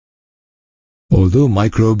Although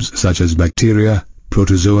microbes such as bacteria,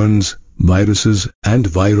 protozoans, viruses and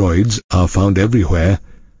viroids are found everywhere,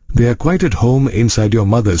 they are quite at home inside your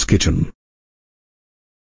mother's kitchen.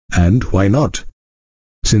 And why not?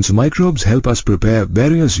 Since microbes help us prepare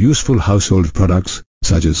various useful household products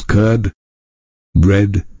such as curd,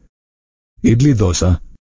 bread, idli dosa,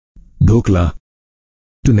 dhokla,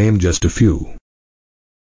 to name just a few.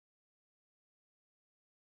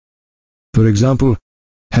 For example,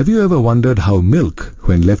 have you ever wondered how milk,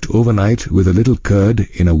 when left overnight with a little curd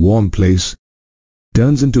in a warm place,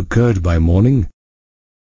 turns into curd by morning?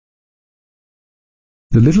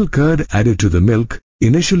 The little curd added to the milk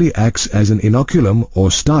initially acts as an inoculum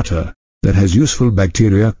or starter that has useful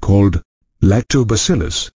bacteria called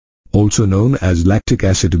lactobacillus, also known as lactic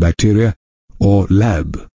acid bacteria or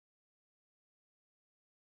LAB.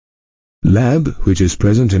 LAB, which is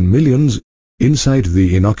present in millions inside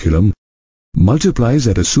the inoculum, multiplies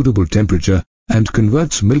at a suitable temperature and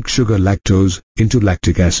converts milk sugar lactose into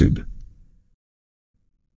lactic acid.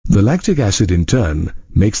 The lactic acid in turn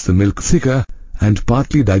makes the milk thicker and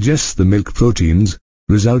partly digests the milk proteins,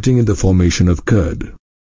 resulting in the formation of curd.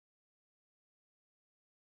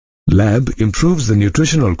 LAB improves the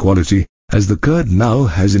nutritional quality as the curd now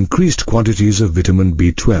has increased quantities of vitamin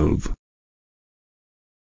B12.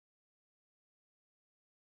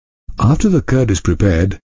 After the curd is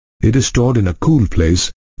prepared, it is stored in a cool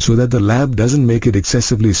place so that the LAB doesn't make it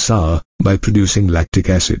excessively sour by producing lactic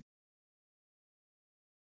acid.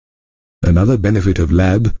 Another benefit of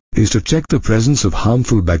LAB is to check the presence of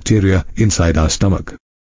harmful bacteria inside our stomach.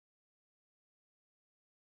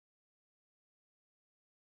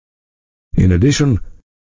 In addition,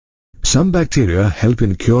 some bacteria help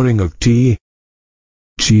in curing of tea,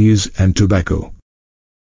 cheese and tobacco.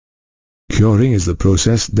 Curing is the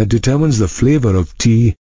process that determines the flavor of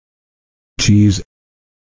tea, cheese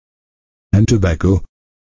and tobacco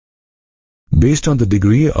based on the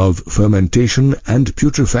degree of fermentation and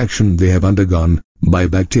putrefaction they have undergone by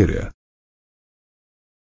bacteria.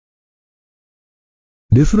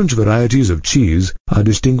 Different varieties of cheese are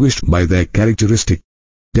distinguished by their characteristic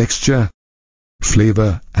texture,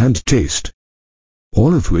 flavor and taste,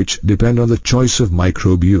 all of which depend on the choice of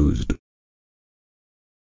microbe used.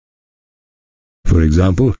 For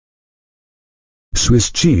example,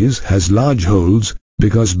 Swiss cheese has large holes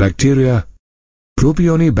because bacteria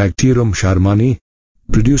Propionibacterium sharmani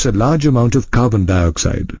produce a large amount of carbon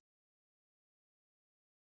dioxide.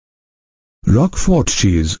 Roquefort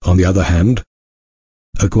cheese, on the other hand,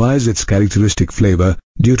 acquires its characteristic flavor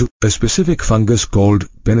due to a specific fungus called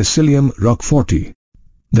Penicillium roqueforti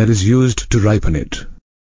that is used to ripen it.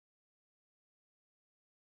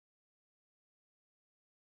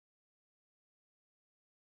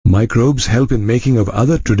 Microbes help in making of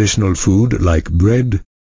other traditional food like bread,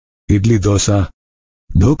 idli dosa,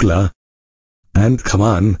 dhokla and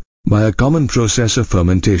khaman by a common process of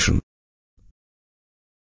fermentation.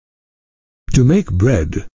 To make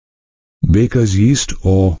bread, baker's yeast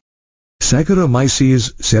or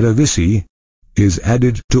Saccharomyces cerevisiae is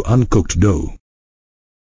added to uncooked dough.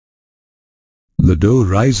 The dough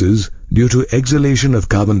rises due to exhalation of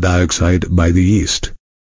carbon dioxide by the yeast.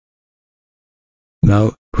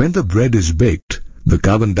 Now, when the bread is baked, the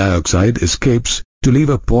carbon dioxide escapes to leave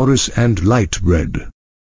a porous and light bread.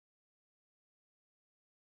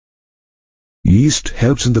 Yeast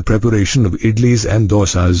helps in the preparation of idlis and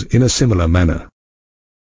dosas in a similar manner.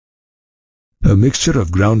 A mixture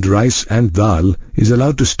of ground rice and dal is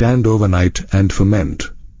allowed to stand overnight and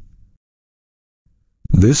ferment.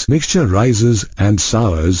 This mixture rises and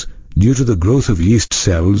sours due to the growth of yeast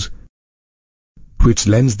cells, which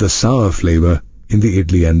lends the sour flavor in the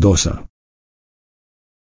idli and dosa.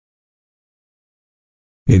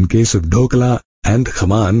 In case of dhokla and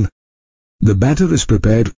khaman, the batter is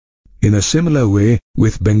prepared in a similar way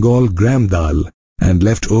with Bengal gram dal and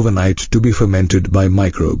left overnight to be fermented by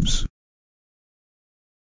microbes.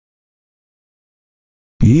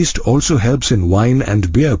 Yeast also helps in wine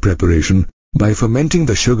and beer preparation by fermenting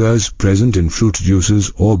the sugars present in fruit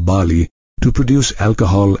juices or barley to produce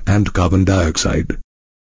alcohol and carbon dioxide.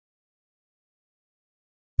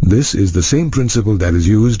 This is the same principle that is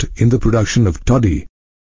used in the production of toddy,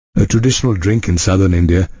 a traditional drink in southern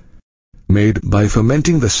India, made by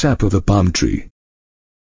fermenting the sap of the palm tree.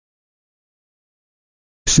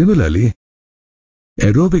 Similarly,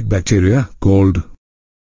 aerobic bacteria called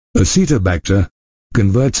Acetobacter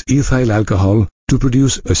converts ethyl alcohol to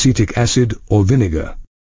produce acetic acid or vinegar.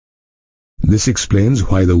 This explains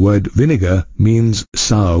why the word vinegar means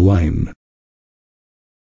sour wine.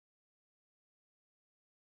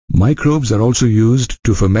 Microbes are also used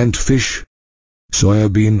to ferment fish,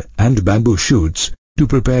 soya bean and bamboo shoots to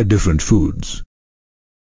prepare different foods.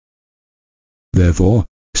 Therefore,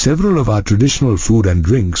 several of our traditional food and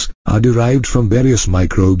drinks are derived from various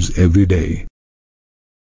microbes every day.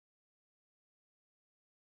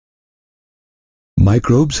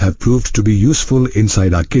 Microbes have proved to be useful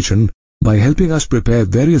inside our kitchen by helping us prepare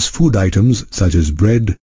various food items such as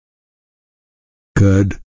bread,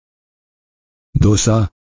 curd, dosa,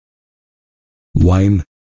 wine,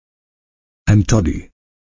 and toddy.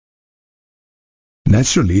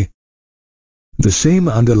 Naturally, the same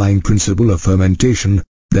underlying principle of fermentation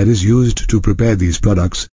that is used to prepare these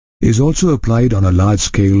products is also applied on a large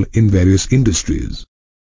scale in various industries.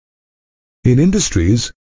 In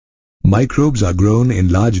industries, microbes are grown in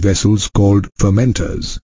large vessels called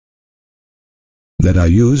fermenters that are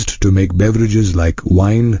used to make beverages like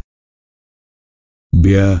wine,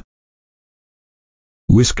 beer,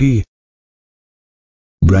 whiskey,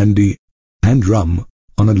 brandy, and rum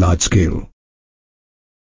on a large scale.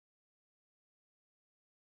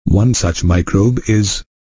 One such microbe is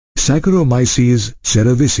Saccharomyces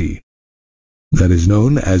cerevisiae, that is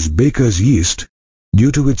known as baker's yeast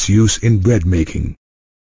due to its use in bread making.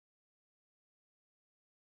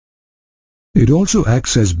 It also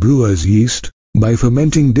acts as brewer's yeast by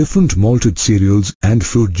fermenting different malted cereals and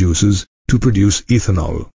fruit juices to produce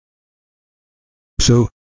ethanol. So,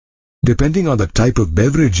 depending on the type of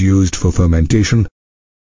beverage used for fermentation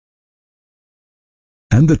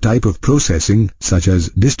and the type of processing such as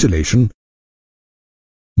distillation,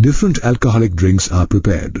 different alcoholic drinks are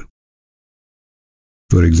prepared.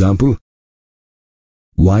 For example,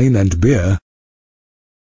 wine and beer,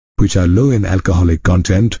 which are low in alcoholic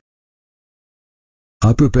content,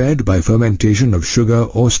 are prepared by fermentation of sugar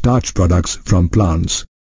or starch products from plants,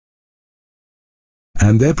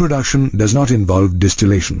 and their production does not involve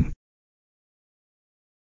distillation.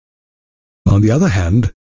 On the other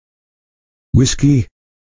hand, whiskey,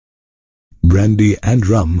 brandy and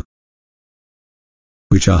rum,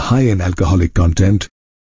 which are high in alcoholic content,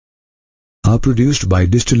 are produced by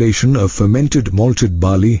distillation of fermented malted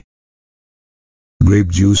barley, grape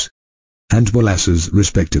juice, and molasses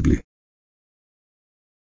respectively.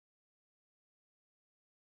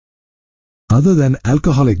 Other than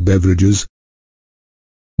alcoholic beverages,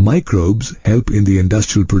 microbes help in the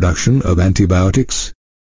industrial production of antibiotics,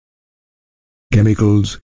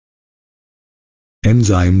 chemicals,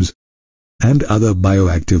 enzymes, and other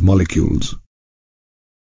bioactive molecules.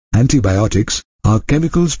 Antibiotics are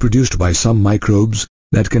chemicals produced by some microbes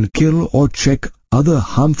that can kill or check other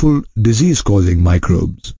harmful disease-causing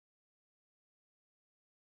microbes.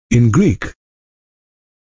 In Greek,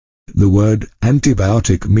 the word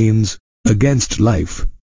antibiotic means against life.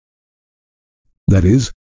 That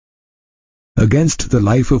is, against the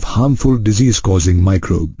life of harmful disease-causing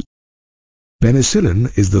microbes.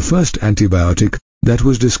 Penicillin is the first antibiotic that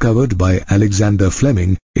was discovered by Alexander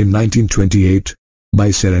Fleming in 1928 by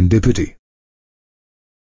serendipity.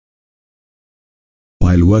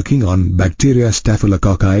 While working on bacteria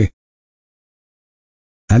staphylococci,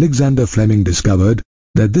 Alexander Fleming discovered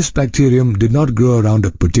that this bacterium did not grow around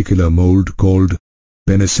a particular mold called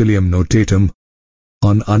Penicillium notatum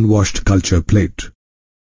on unwashed culture plate.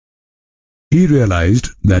 He realized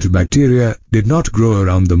that bacteria did not grow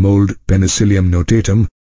around the mold Penicillium notatum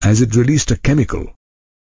as it released a chemical.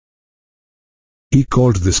 He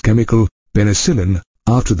called this chemical penicillin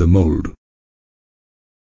after the mold.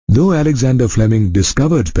 Though Alexander Fleming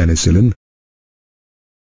discovered penicillin,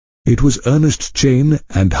 it was Ernest Chain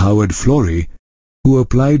and Howard Florey who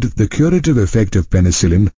applied the curative effect of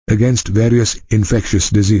penicillin against various infectious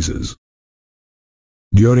diseases.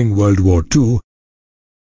 During World War II,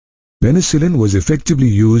 penicillin was effectively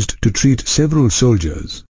used to treat several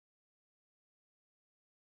soldiers.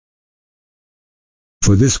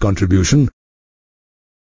 For this contribution,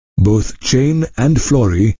 both Chain and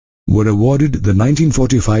Florey were awarded the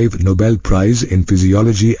 1945 Nobel Prize in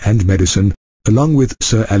Physiology and Medicine along with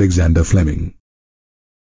Sir Alexander Fleming.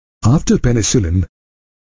 After penicillin,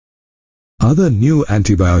 other new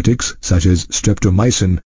antibiotics such as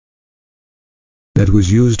streptomycin that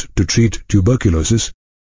was used to treat tuberculosis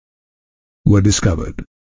were discovered.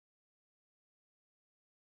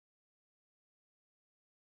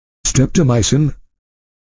 Streptomycin,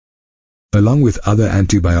 along with other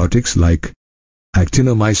antibiotics like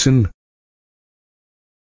actinomycin,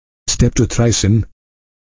 streptothricin,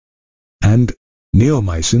 and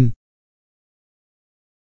neomycin,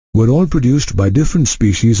 were all produced by different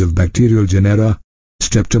species of bacterial genera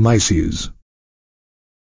Streptomyces.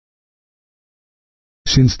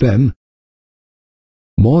 Since then,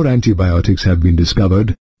 more antibiotics have been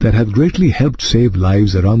discovered that have greatly helped save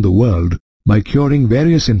lives around the world by curing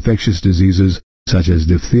various infectious diseases such as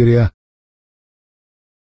diphtheria,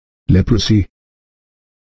 leprosy,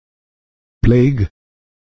 plague,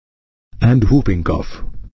 and whooping cough.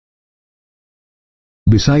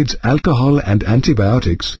 Besides alcohol and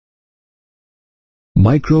antibiotics,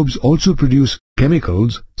 microbes also produce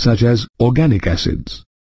chemicals such as organic acids.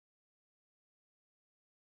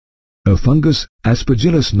 A fungus,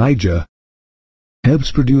 Aspergillus niger,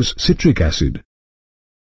 helps produce citric acid,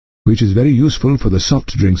 which is very useful for the soft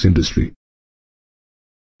drinks industry.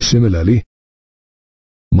 Similarly,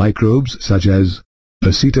 microbes such as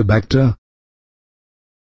Acetobacter,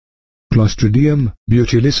 Clostridium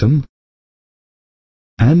botulism,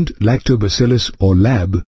 and Lactobacillus or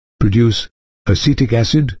Lab produce acetic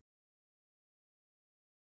acid,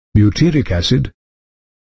 butyric acid,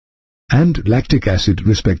 and lactic acid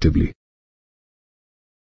respectively.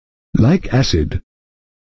 Like acid,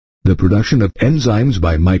 the production of enzymes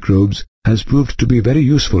by microbes has proved to be very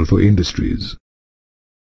useful for industries.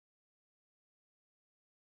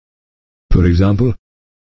 For example,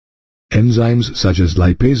 enzymes such as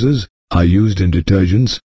lipases are used in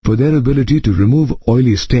detergents for their ability to remove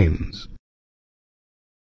oily stains.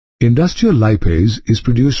 Industrial lipase is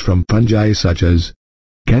produced from fungi such as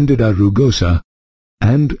Candida rugosa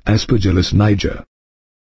and Aspergillus niger.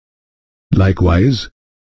 Likewise,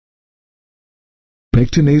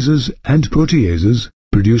 pectinases and proteases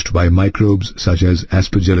produced by microbes such as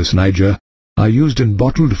Aspergillus niger are used in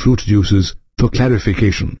bottled fruit juices for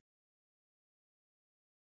clarification.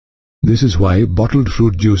 This is why bottled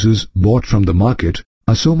fruit juices bought from the market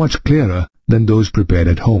are so much clearer than those prepared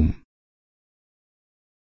at home.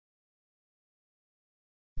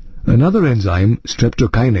 Another enzyme,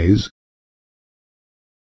 streptokinase,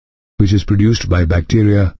 which is produced by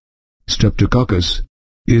bacteria Streptococcus,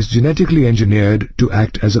 is genetically engineered to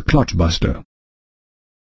act as a clot buster.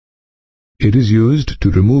 It is used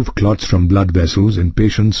to remove clots from blood vessels in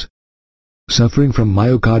patients suffering from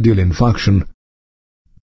myocardial infarction,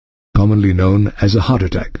 commonly known as a heart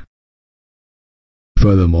attack.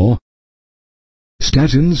 Furthermore,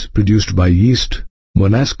 statins produced by yeast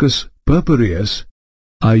Monascus purpureus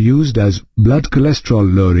are used as blood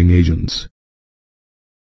cholesterol-lowering agents.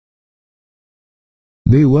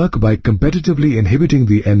 They work by competitively inhibiting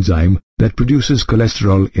the enzyme that produces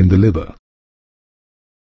cholesterol in the liver.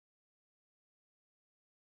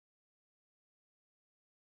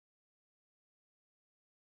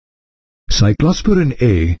 Cyclosporin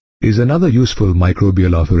A is another useful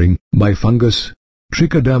microbial offering by fungus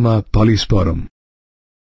Trichoderma polysporum.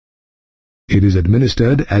 It is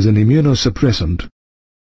administered as an immunosuppressant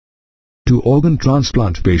to organ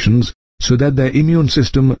transplant patients so that their immune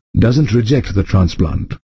system doesn't reject the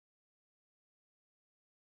transplant.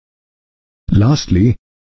 Lastly,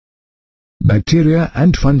 bacteria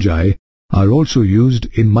and fungi are also used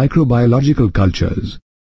in microbiological cultures,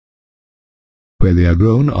 where they are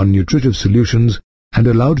grown on nutritive solutions and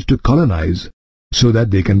allowed to colonize so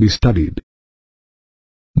that they can be studied.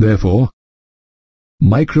 Therefore,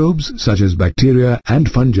 microbes such as bacteria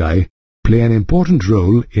and fungi play an important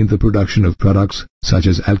role in the production of products such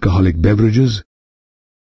as alcoholic beverages,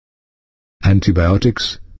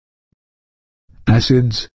 antibiotics,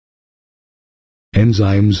 acids,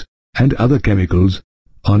 enzymes, and other chemicals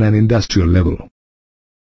on an industrial level.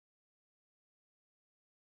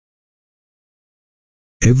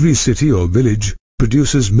 Every city or village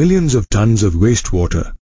produces millions of tons of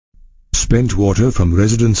wastewater, spent water from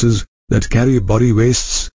residences that carry body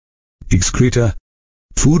wastes, excreta,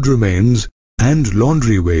 food remains, and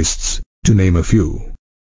laundry wastes, to name a few.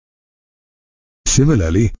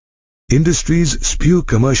 Similarly, industries spew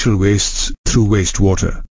commercial wastes through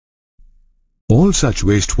wastewater. All such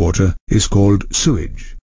wastewater is called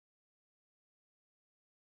sewage.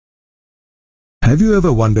 Have you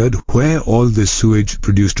ever wondered where all this sewage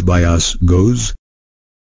produced by us goes?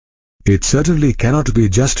 It certainly cannot be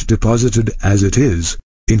just deposited as it is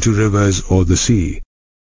into rivers or the sea.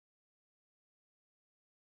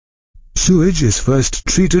 Sewage is first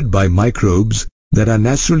treated by microbes that are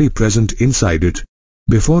naturally present inside it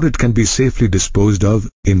before it can be safely disposed of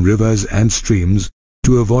in rivers and streams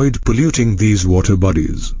to avoid polluting these water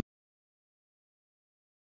bodies.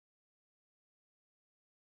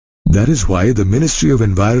 That is why the Ministry of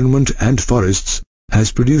Environment and Forests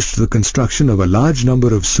has produced the construction of a large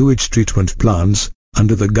number of sewage treatment plants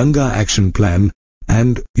under the Ganga Action Plan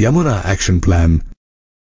and Yamuna Action Plan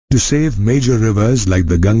to save major rivers like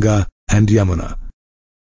the Ganga and Yamuna.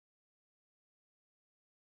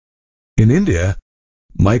 In India,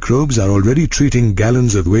 microbes are already treating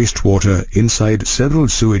gallons of wastewater inside several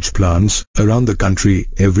sewage plants around the country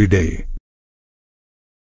every day.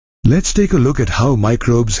 Let's take a look at how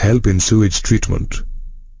microbes help in sewage treatment.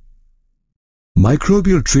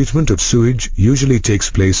 Microbial treatment of sewage usually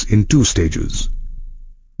takes place in two stages: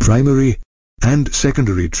 primary and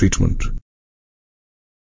secondary treatment.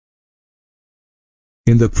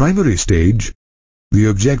 In the primary stage, the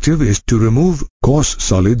objective is to remove coarse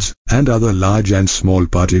solids and other large and small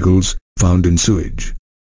particles found in sewage.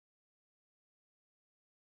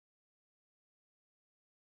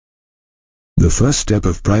 The first step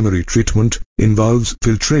of primary treatment involves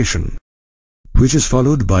filtration, which is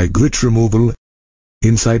followed by grit removal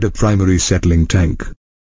inside a primary settling tank.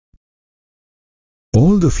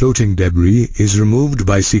 All the floating debris is removed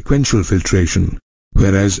by sequential filtration,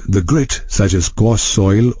 whereas the grit, such as coarse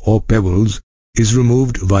soil or pebbles, is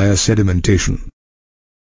removed via sedimentation.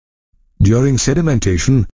 During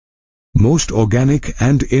sedimentation, most organic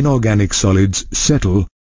and inorganic solids settle,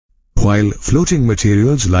 while floating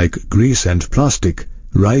materials like grease and plastic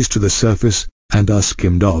rise to the surface and are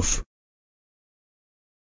skimmed off.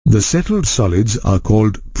 The settled solids are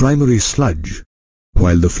called primary sludge,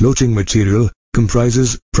 while the floating material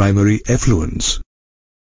comprises primary effluents.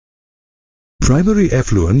 Primary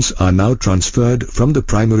effluents are now transferred from the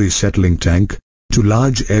primary settling tank to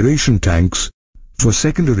large aeration tanks for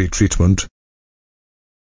secondary treatment,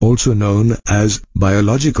 also known as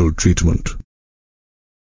biological treatment.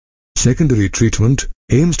 Secondary treatment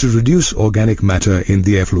aims to reduce organic matter in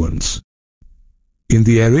the effluents. In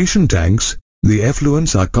the aeration tanks, the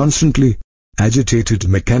effluents are constantly agitated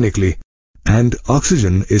mechanically and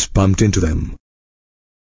oxygen is pumped into them.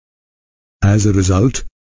 As a result,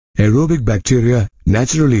 aerobic bacteria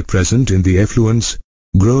naturally present in the effluents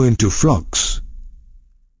grow into flocks,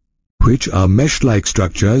 which are mesh-like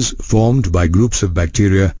structures formed by groups of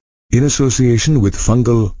bacteria in association with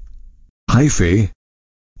fungal hyphae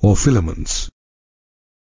or filaments.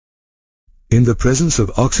 In the presence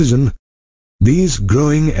of oxygen, these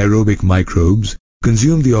growing aerobic microbes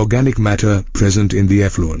consume the organic matter present in the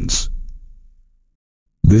effluents.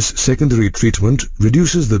 This secondary treatment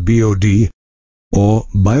reduces the BOD, or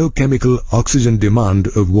biochemical oxygen demand,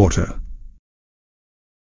 of water.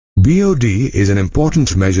 BOD is an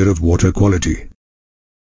important measure of water quality.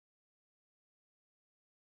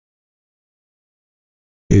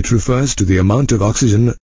 It refers to the amount of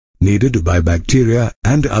oxygen needed by bacteria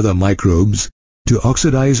and other microbes to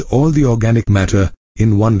oxidize all the organic matter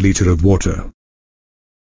in 1 liter of water.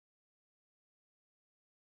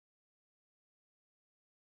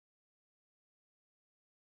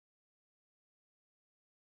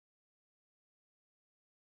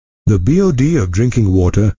 The BOD of drinking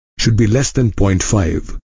water should be less than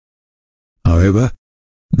 0.5. However,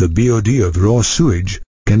 the BOD of raw sewage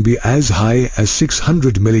can be as high as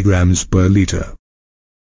 600 milligrams per liter.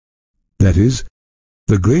 That is,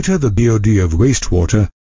 the greater the BOD of wastewater,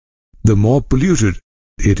 the more polluted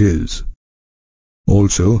it is.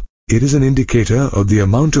 Also, it is an indicator of the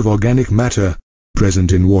amount of organic matter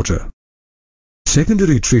present in water.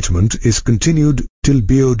 Secondary treatment is continued till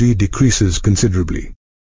BOD decreases considerably.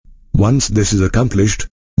 Once this is accomplished,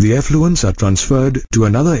 the effluents are transferred to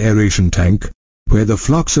another aeration tank where the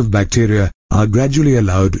flocks of bacteria are gradually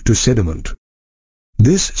allowed to sediment.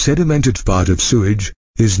 This sedimented part of sewage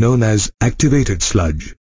is known as activated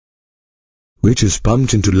sludge, which is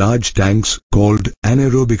pumped into large tanks called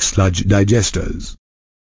anaerobic sludge digesters.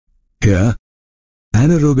 Here,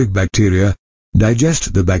 anaerobic bacteria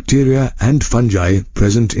digest the bacteria and fungi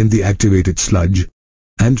present in the activated sludge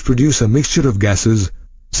and produce a mixture of gases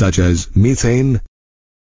such as methane,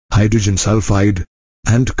 hydrogen sulfide,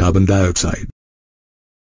 and carbon dioxide.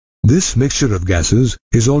 This mixture of gases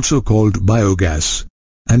is also called biogas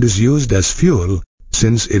and is used as fuel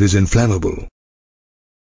since it is inflammable.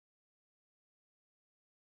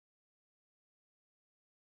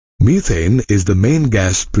 Methane is the main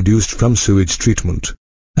gas produced from sewage treatment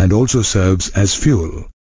and also serves as fuel.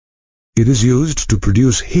 It is used to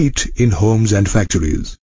produce heat in homes and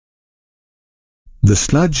factories. The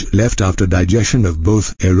sludge left after digestion of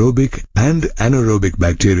both aerobic and anaerobic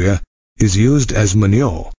bacteria is used as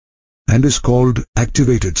manure and is called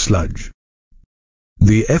activated sludge.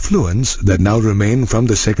 The effluents that now remain from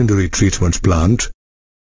the secondary treatment plant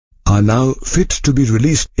are now fit to be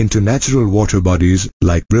released into natural water bodies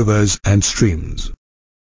like rivers and streams.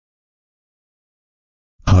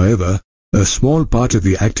 However, a small part of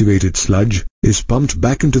the activated sludge is pumped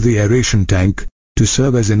back into the aeration tank to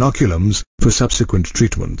serve as inoculums for subsequent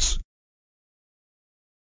treatments.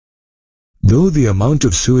 Though the amount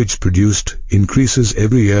of sewage produced increases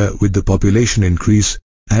every year with the population increase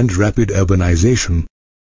and rapid urbanization,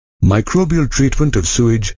 microbial treatment of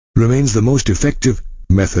sewage remains the most effective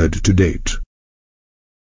method to date.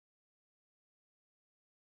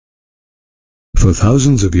 For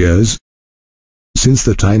thousands of years, since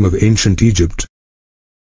the time of ancient Egypt,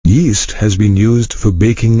 yeast has been used for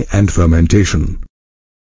baking and fermentation.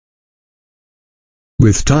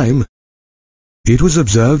 With time, it was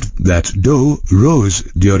observed that dough rose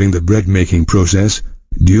during the bread-making process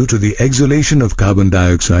due to the exhalation of carbon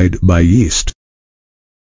dioxide by yeast.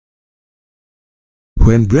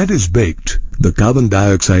 When bread is baked, the carbon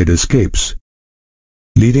dioxide escapes,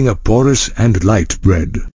 leaving a porous and light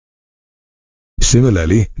bread.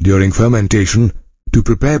 Similarly, during fermentation, to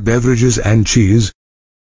prepare beverages and cheese,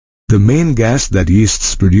 the main gas that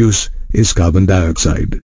yeasts produce is carbon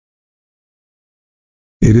dioxide.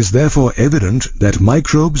 It is therefore evident that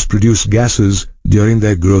microbes produce gases during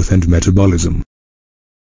their growth and metabolism.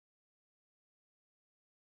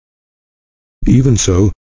 Even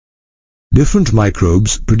so, different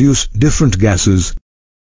microbes produce different gases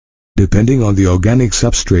depending on the organic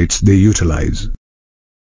substrates they utilize.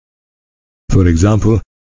 For example,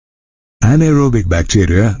 anaerobic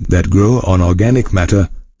bacteria that grow on organic matter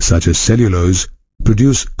such as cellulose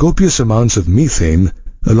produce copious amounts of methane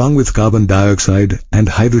along with carbon dioxide and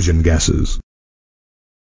hydrogen gases.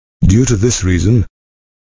 Due to this reason,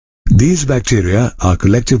 these bacteria are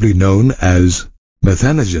collectively known as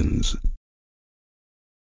methanogens.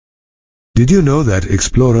 Did you know that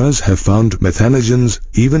explorers have found methanogens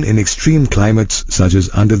even in extreme climates such as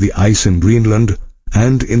under the ice in Greenland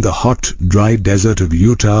and in the hot, dry desert of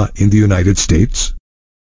Utah in the United States?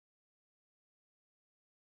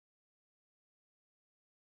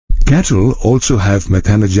 Cattle also have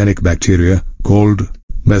methanogenic bacteria called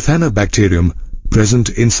methanobacterium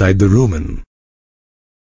present inside the rumen.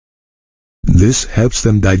 This helps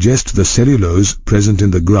them digest the cellulose present in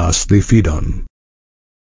the grass they feed on.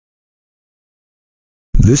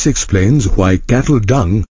 This explains why cattle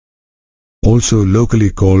dung, also locally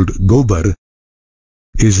called gobar,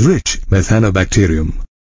 is rich methanobacterium.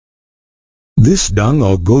 This dung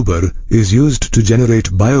or gobar is used to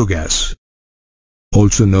generate biogas,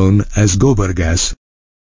 also known as gobar gas,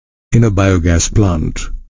 in a biogas plant.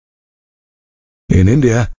 In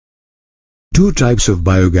India, two types of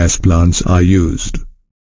biogas plants are used,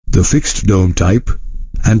 the fixed dome type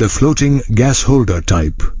and the floating gas holder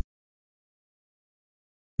type.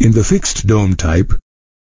 In the fixed dome type,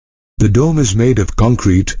 the dome is made of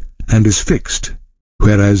concrete and is fixed,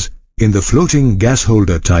 whereas in the floating gas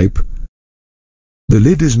holder type, the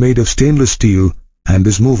lid is made of stainless steel and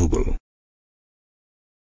is movable.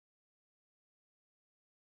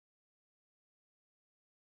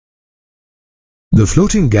 The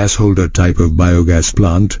floating gas holder type of biogas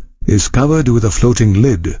plant is covered with a floating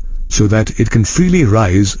lid so that it can freely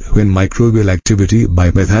rise when microbial activity by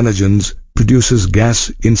methanogens produces gas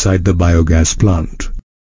inside the biogas plant.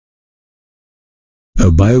 A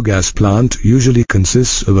biogas plant usually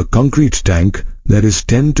consists of a concrete tank that is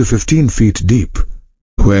 10 to 15 feet deep,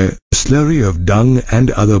 where slurry of dung and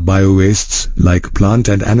other biowastes like plant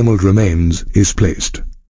and animal remains is placed.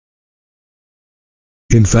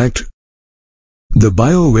 In fact, the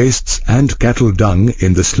biowastes and cattle dung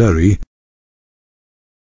in the slurry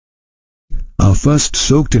are first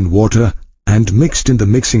soaked in water and mixed in the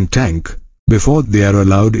mixing tank before they are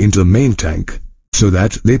allowed into the main tank, so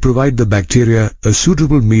that they provide the bacteria a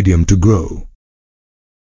suitable medium to grow.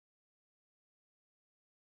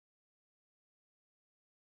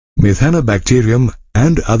 Methanobacterium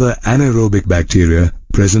and other anaerobic bacteria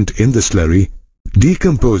present in the slurry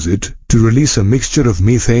decompose it to release a mixture of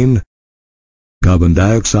methane, carbon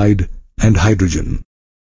dioxide, and hydrogen.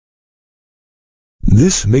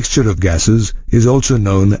 This mixture of gases is also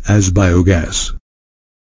known as biogas.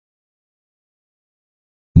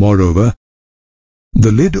 Moreover,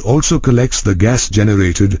 the lid also collects the gas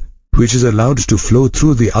generated, which is allowed to flow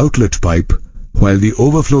through the outlet pipe, while the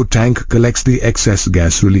overflow tank collects the excess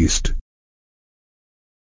gas released.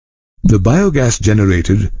 The biogas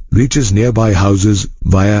generated reaches nearby houses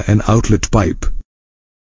via an outlet pipe.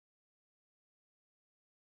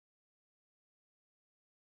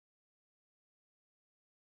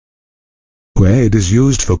 Where it is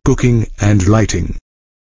used for cooking and lighting.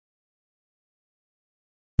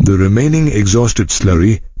 The remaining exhausted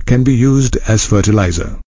slurry can be used as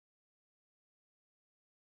fertilizer.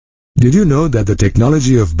 Did you know that the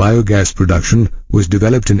technology of biogas production was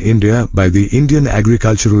developed in India by the Indian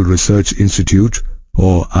Agricultural Research Institute,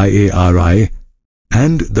 or IARI,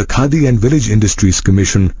 and the Khadi and Village Industries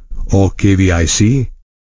Commission, or KVIC?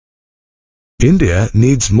 India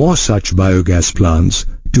needs more such biogas plants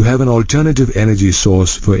to have an alternative energy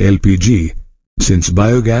source for LPG, since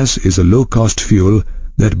biogas is a low-cost fuel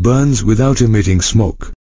that burns without emitting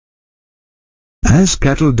smoke. As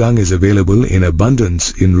cattle dung is available in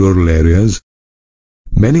abundance in rural areas,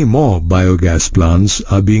 many more biogas plants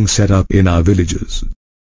are being set up in our villages.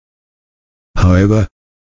 However,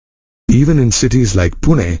 even in cities like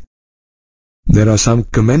Pune, there are some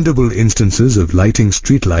commendable instances of lighting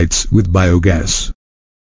streetlights with biogas.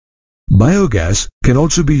 Biogas can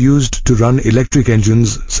also be used to run electric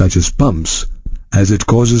engines such as pumps, as it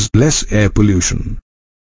causes less air pollution.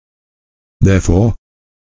 Therefore,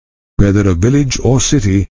 whether a village or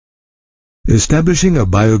city, establishing a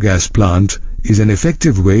biogas plant is an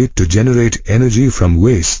effective way to generate energy from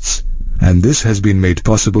wastes, and this has been made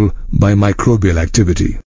possible by microbial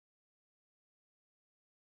activity.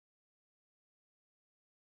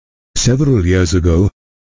 Several years ago,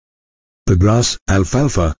 the grass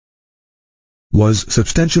alfalfa was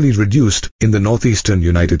substantially reduced in the northeastern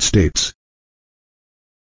United States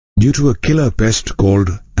due to a killer pest called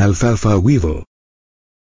alfalfa weevil.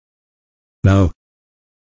 Now,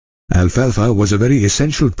 alfalfa was a very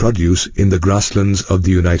essential produce in the grasslands of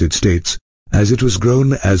the United States, as it was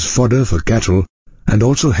grown as fodder for cattle and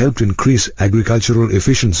also helped increase agricultural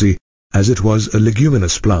efficiency as it was a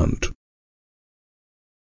leguminous plant.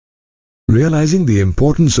 Realizing the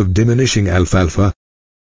importance of diminishing alfalfa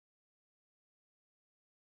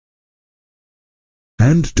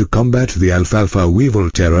and to combat the alfalfa weevil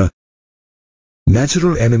terror,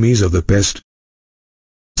 natural enemies of the pest,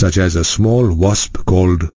 such as a small wasp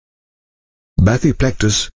called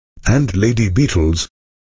Bathyplectus and lady beetles,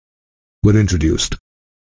 were introduced.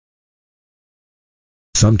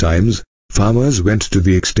 Sometimes, farmers went to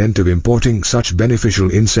the extent of importing such beneficial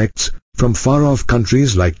insects from far-off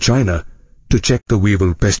countries like China to check the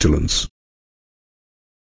weevil pestilence.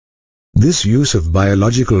 This use of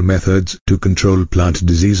biological methods to control plant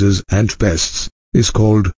diseases and pests is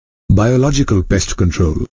called biological pest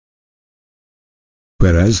control,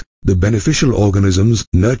 whereas the beneficial organisms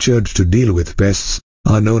nurtured to deal with pests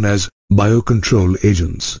are known as biocontrol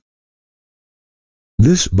agents.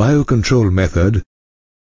 This biocontrol method,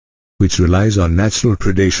 which relies on natural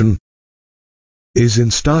predation, is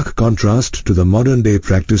in stark contrast to the modern-day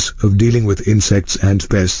practice of dealing with insects and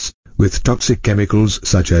pests with toxic chemicals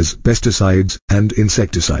such as pesticides and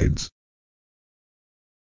insecticides.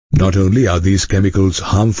 Not only are these chemicals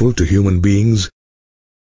harmful to human beings,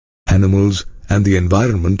 animals, and the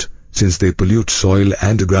environment, since they pollute soil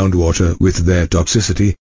and groundwater with their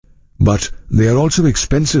toxicity, but they are also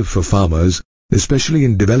expensive for farmers, especially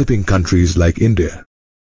in developing countries like India.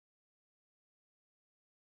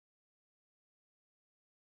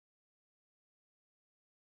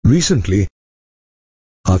 Recently,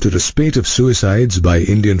 after a spate of suicides by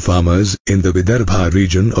Indian farmers in the Vidarbha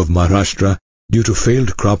region of Maharashtra due to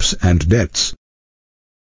failed crops and deaths,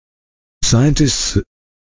 scientists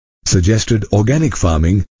suggested organic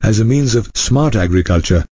farming as a means of smart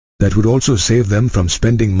agriculture that would also save them from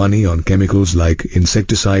spending money on chemicals like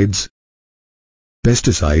insecticides,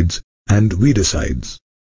 pesticides, and weedicides.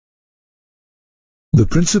 The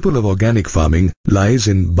principle of organic farming lies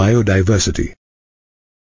in biodiversity.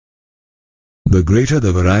 The greater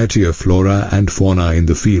the variety of flora and fauna in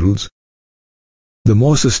the fields, the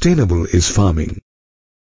more sustainable is farming.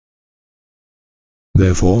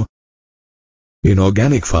 Therefore, in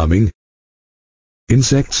organic farming,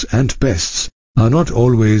 insects and pests are not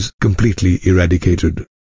always completely eradicated.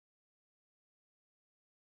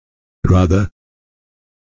 Rather,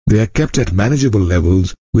 they are kept at manageable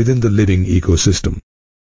levels within the living ecosystem.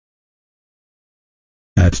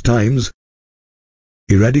 At times,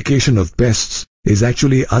 eradication of pests is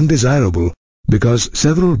actually undesirable because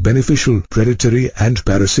several beneficial predatory and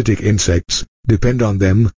parasitic insects depend on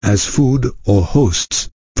them as food or hosts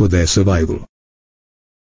for their survival.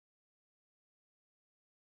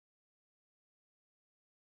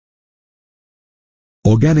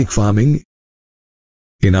 Organic farming,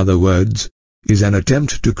 in other words, is an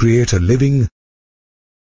attempt to create a living,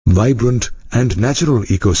 vibrant and natural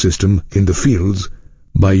ecosystem in the fields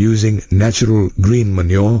by using natural green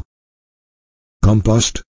manure,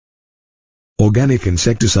 compost, organic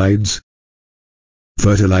insecticides,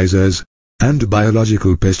 fertilizers, and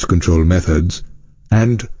biological pest control methods,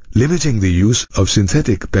 and limiting the use of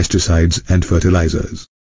synthetic pesticides and fertilizers.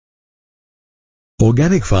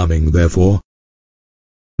 Organic farming, therefore,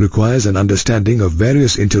 requires an understanding of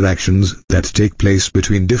various interactions that take place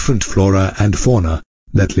between different flora and fauna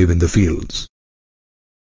that live in the fields.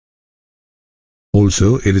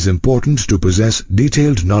 Also, it is important to possess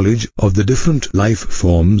detailed knowledge of the different life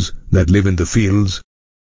forms that live in the fields,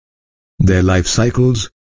 their life cycles,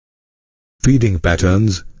 feeding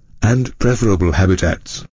patterns, and preferable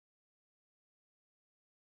habitats.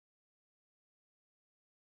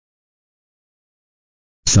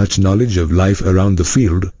 Such knowledge of life around the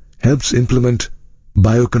field helps implement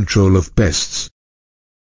biocontrol of pests.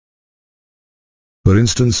 For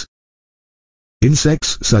instance,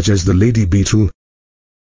 insects such as the lady beetle,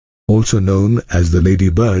 also known as the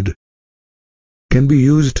ladybird, can be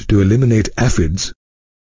used to eliminate aphids,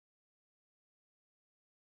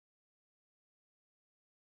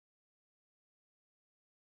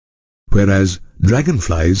 whereas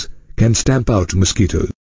dragonflies can stamp out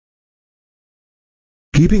mosquitoes.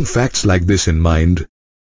 Keeping facts like this in mind,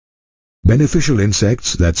 beneficial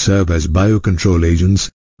insects that serve as biocontrol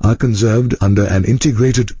agents are conserved under an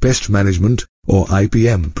Integrated Pest Management or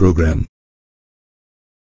IPM program.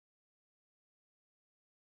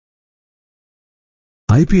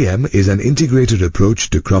 IPM is an integrated approach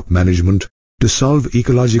to crop management to solve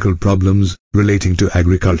ecological problems relating to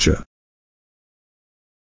agriculture.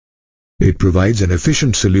 It provides an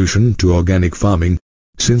efficient solution to organic farming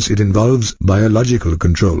since it involves biological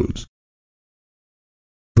controls.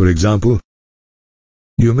 For example,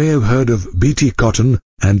 you may have heard of Bt cotton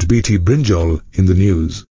and Bt brinjal in the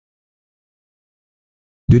news.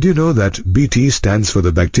 Did you know that Bt stands for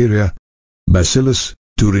the bacteria Bacillus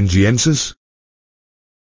thuringiensis?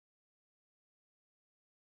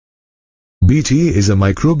 Bt is a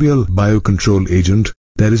microbial biocontrol agent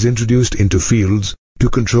that is introduced into fields to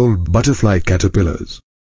control butterfly caterpillars.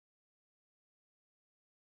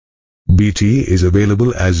 Bt is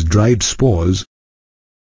available as dried spores,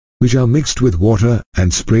 which are mixed with water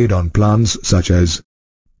and sprayed on plants such as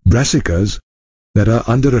brassicas that are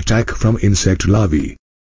under attack from insect larvae.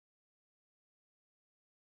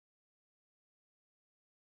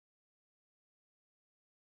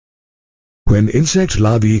 When insect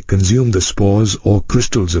larvae consume the spores or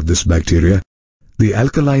crystals of this bacteria, the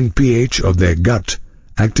alkaline pH of their gut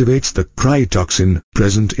activates the cry toxin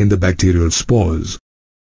present in the bacterial spores,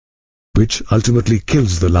 which ultimately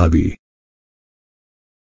kills the larvae.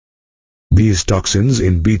 These toxins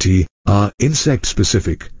in Bt are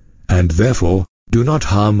insect-specific and therefore do not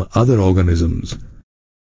harm other organisms.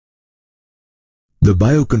 The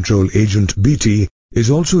biocontrol agent Bt is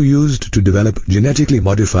also used to develop genetically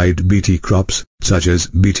modified Bt crops such as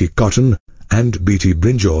Bt cotton and Bt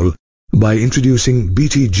brinjal by introducing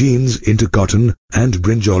Bt genes into cotton and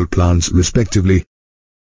brinjal plants respectively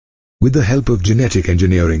with the help of genetic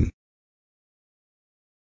engineering.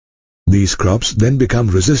 These crops then become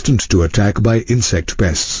resistant to attack by insect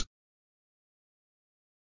pests.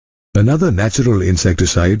 Another natural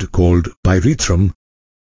insecticide called pyrethrum,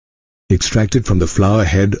 extracted from the flower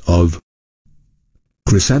head of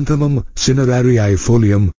Chrysanthemum cinerarii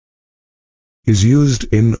folium, is used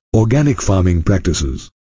in organic farming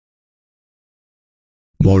practices.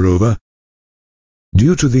 Moreover,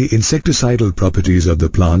 due to the insecticidal properties of the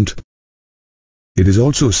plant, it is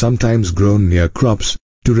also sometimes grown near crops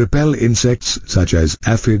to repel insects such as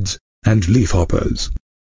aphids and leafhoppers.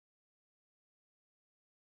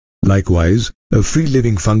 Likewise, a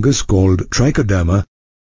free-living fungus called trichoderma,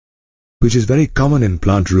 which is very common in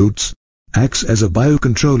plant roots, acts as a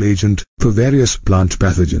biocontrol agent for various plant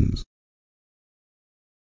pathogens.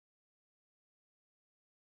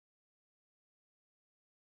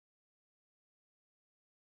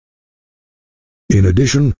 In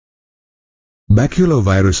addition,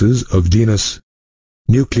 baculoviruses of genus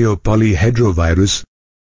Nucleopolyhedrovirus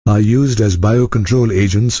are used as biocontrol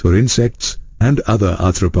agents for insects and other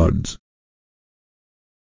arthropods.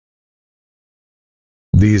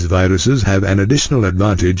 These viruses have an additional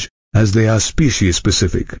advantage as they are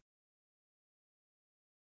species-specific.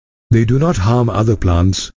 They do not harm other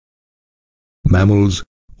plants, mammals,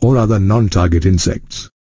 or other non-target insects.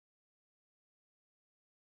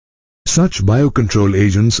 Such biocontrol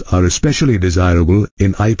agents are especially desirable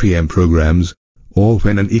in IPM programs or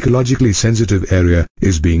when an ecologically sensitive area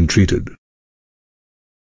is being treated.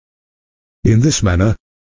 In this manner,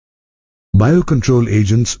 biocontrol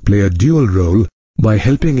agents play a dual role by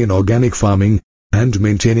helping in organic farming and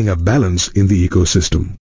maintaining a balance in the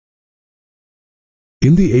ecosystem.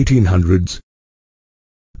 In the 1800s,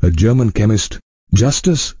 a German chemist,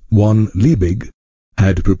 Justus von Liebig,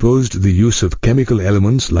 had proposed the use of chemical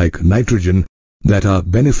elements like nitrogen that are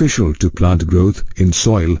beneficial to plant growth in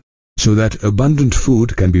soil so that abundant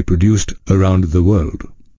food can be produced around the world.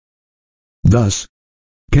 Thus,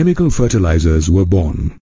 chemical fertilizers were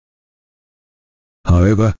born.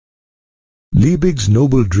 However, Liebig's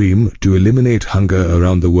noble dream to eliminate hunger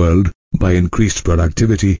around the world by increased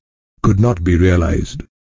productivity could not be realized.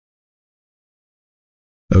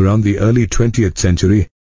 Around the early 20th century,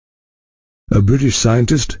 a British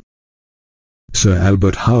scientist, Sir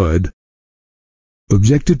Albert Howard,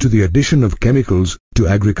 objected to the addition of chemicals to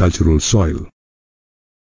agricultural soil.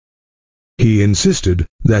 He insisted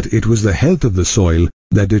that it was the health of the soil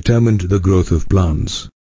that determined the growth of plants.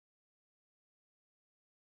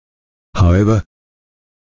 However,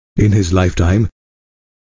 in his lifetime,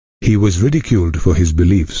 he was ridiculed for his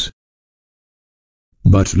beliefs.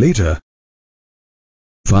 But later,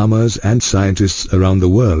 farmers and scientists around the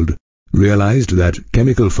world realized that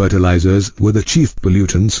chemical fertilizers were the chief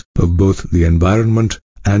pollutants of both the environment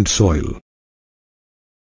and soil.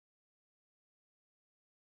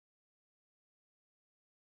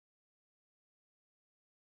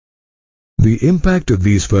 The impact of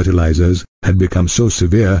these fertilizers had become so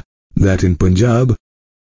severe that in Punjab,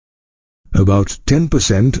 about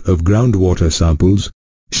 10% of groundwater samples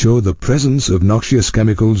show the presence of noxious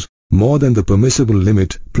chemicals more than the permissible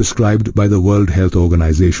limit prescribed by the World Health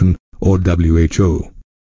Organization or WHO.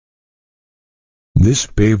 This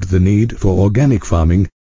paved the need for organic farming,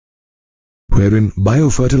 wherein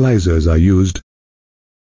biofertilizers are used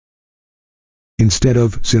instead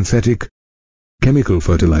of synthetic chemical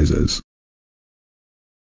fertilizers.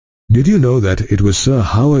 Did you know that it was Sir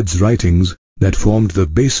Howard's writings that formed the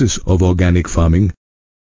basis of organic farming?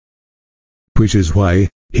 Which is why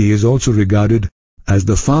he is also regarded as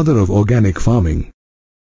the father of organic farming.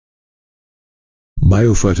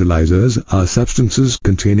 Biofertilizers are substances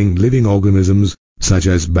containing living organisms such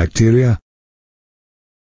as bacteria,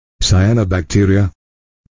 cyanobacteria,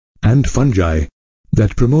 and fungi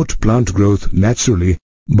that promote plant growth naturally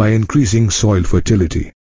by increasing soil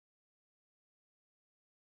fertility.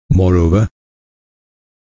 Moreover,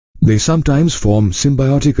 they sometimes form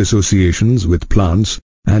symbiotic associations with plants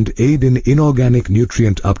and aid in inorganic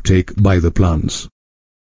nutrient uptake by the plants.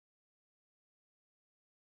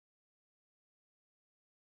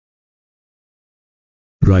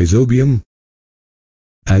 Rhizobium,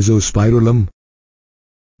 Azospirillum,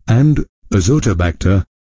 and Azotobacter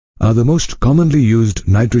are the most commonly used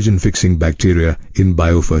nitrogen-fixing bacteria in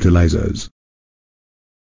biofertilizers.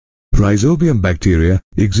 Rhizobium bacteria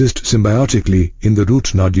exist symbiotically in the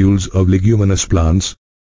root nodules of leguminous plants,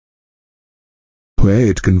 where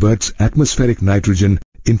it converts atmospheric nitrogen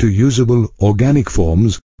into usable organic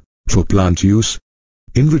forms for plant use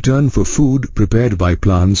in return for food prepared by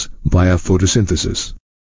plants via photosynthesis.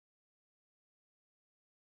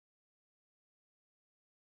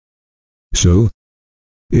 So,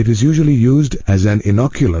 it is usually used as an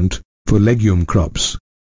inoculant for legume crops.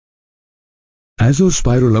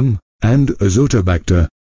 Azospirillum and Azotobacter,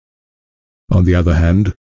 on the other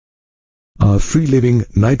hand, are free-living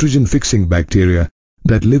nitrogen-fixing bacteria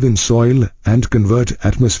that live in soil and convert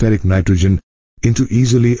atmospheric nitrogen into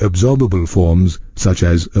easily absorbable forms such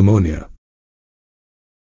as ammonia.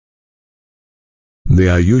 They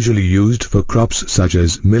are usually used for crops such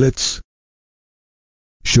as millets,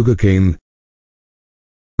 sugarcane,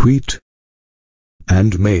 wheat,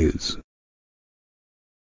 and maize.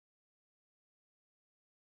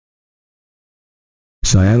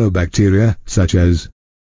 Cyanobacteria such as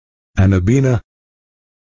Anabina,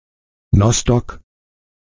 Nostoc,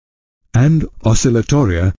 and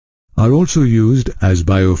Oscillatoria are also used as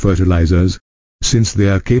biofertilizers since they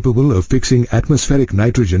are capable of fixing atmospheric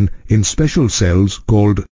nitrogen in special cells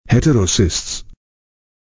called heterocysts.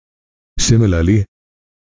 Similarly,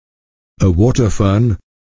 a water fern,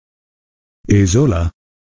 Azolla,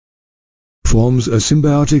 forms a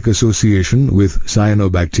symbiotic association with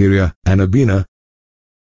Cyanobacteria Anabina,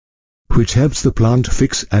 which helps the plant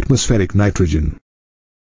fix atmospheric nitrogen.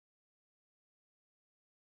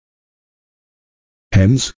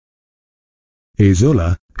 Hence,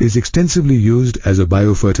 Azolla is extensively used as a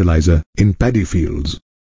biofertilizer in paddy fields.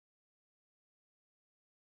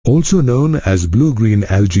 Also known as blue-green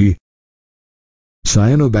algae,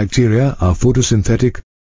 cyanobacteria are photosynthetic,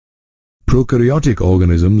 prokaryotic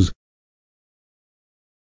organisms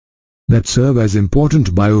that serve as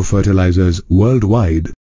important biofertilizers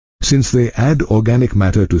worldwide since they add organic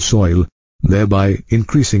matter to soil, thereby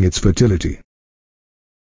increasing its fertility.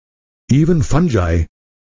 Even fungi,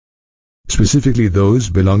 specifically those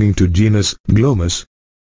belonging to genus Glomus,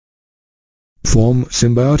 form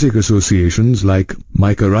symbiotic associations like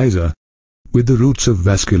mycorrhiza with the roots of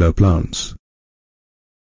vascular plants.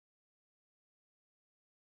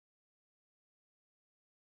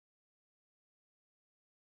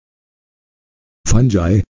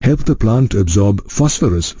 Fungi help the plant absorb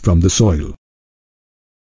phosphorus from the soil.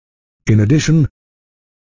 In addition,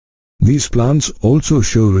 these plants also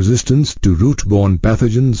show resistance to root-borne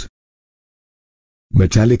pathogens,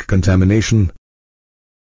 metallic contamination,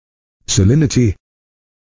 salinity,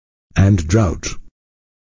 and drought.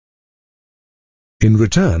 In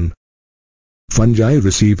return, fungi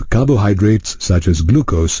receive carbohydrates such as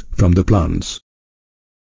glucose from the plants.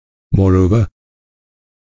 Moreover,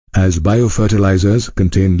 as biofertilizers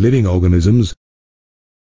contain living organisms,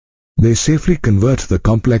 they safely convert the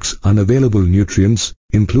complex unavailable nutrients,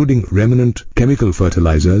 including remnant chemical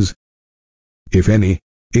fertilizers, if any,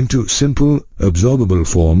 into simple, absorbable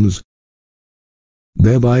forms,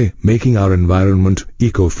 thereby making our environment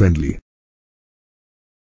eco-friendly.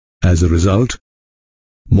 As a result,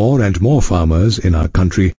 more and more farmers in our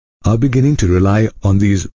country are beginning to rely on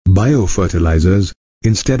these biofertilizers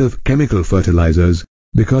instead of chemical fertilizers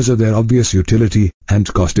because of their obvious utility and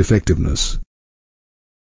cost-effectiveness.